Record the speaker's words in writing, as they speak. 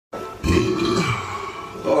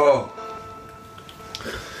Oh.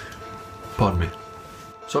 Pardon me.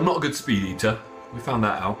 So I'm not a good speed eater. We found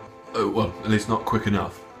that out. Oh, well, at least not quick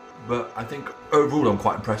enough. But I think overall I'm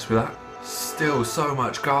quite impressed with that. Still so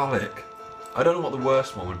much garlic. I don't know what the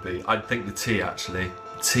worst one would be. I'd think the tea, actually.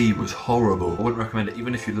 Tea was horrible. I wouldn't recommend it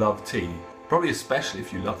even if you love tea. Probably especially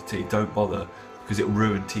if you love tea, don't bother, because it'll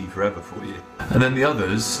ruin tea forever for you. And then the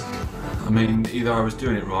others, I mean, either I was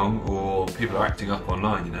doing it wrong or people are acting up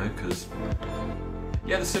online, you know, because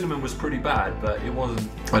yeah, the cinnamon was pretty bad, but it wasn't,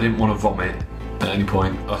 I didn't want to vomit at any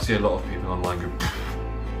point. I see a lot of people online go,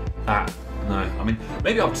 no. I mean,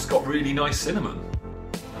 maybe I've just got really nice cinnamon.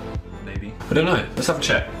 Maybe. I don't know. Let's have a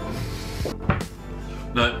check.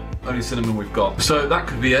 No, only cinnamon we've got. So that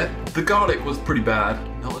could be it. The garlic was pretty bad.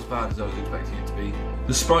 Not as bad as I was expecting it to be.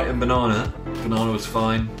 The Sprite and banana was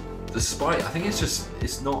fine. The Sprite, I think it's just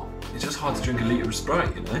hard to drink a litre of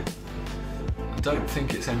Sprite, you know? I don't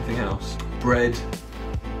think it's anything else. Bread.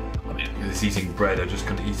 I mean, with this eating bread, I just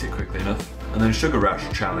couldn't eat it quickly enough. And then Sugar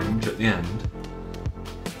Rush challenge at the end.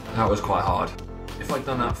 That was quite hard. If I'd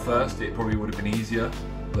done that first, it probably would have been easier.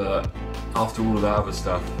 But after all of that other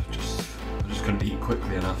stuff, I just couldn't eat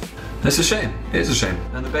quickly enough. It's a shame. It is a shame.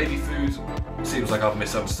 And the baby food seems like I've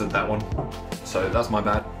misunderstood that one. So that's my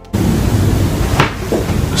bad.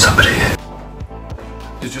 Somebody.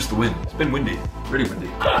 It's just the wind. It's been windy. Really windy.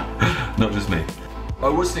 Not just me. I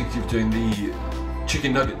was thinking of doing the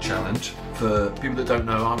chicken nugget challenge. For people that don't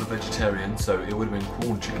know, I'm a vegetarian, so it would have been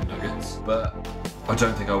corn chicken nuggets. But I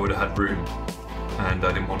don't think I would have had room. And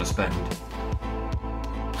I didn't want to spend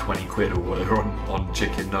 20 quid or whatever on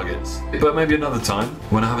chicken nuggets. But maybe another time,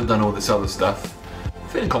 when I haven't done all this other stuff. I'm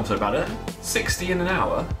feeling confident about it. 60 in an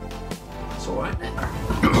hour. That's alright.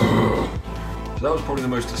 So that was probably the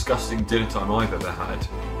most disgusting dinner time I've ever had.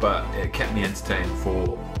 But it kept me entertained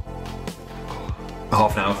for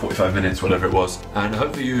half an hour, 45 minutes, whatever it was. And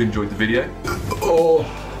hopefully you enjoyed the video. Oh,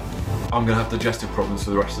 I'm gonna have digestive problems for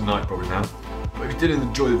the rest of the night probably now. But if you did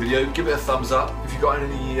enjoy the video, give it a thumbs up. If you've got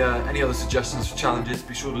any other suggestions for challenges,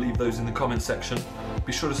 be sure to leave those in the comment section.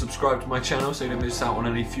 Be sure to subscribe to my channel so you don't miss out on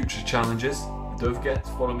any future challenges. And don't forget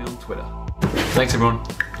to follow me on Twitter. Thanks everyone.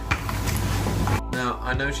 Now,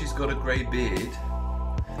 I know she's got a grey beard,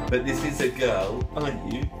 but this is a girl,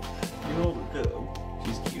 aren't you? You're a girl.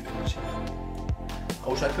 She's cute, isn't she?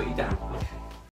 Oh, should I put you down?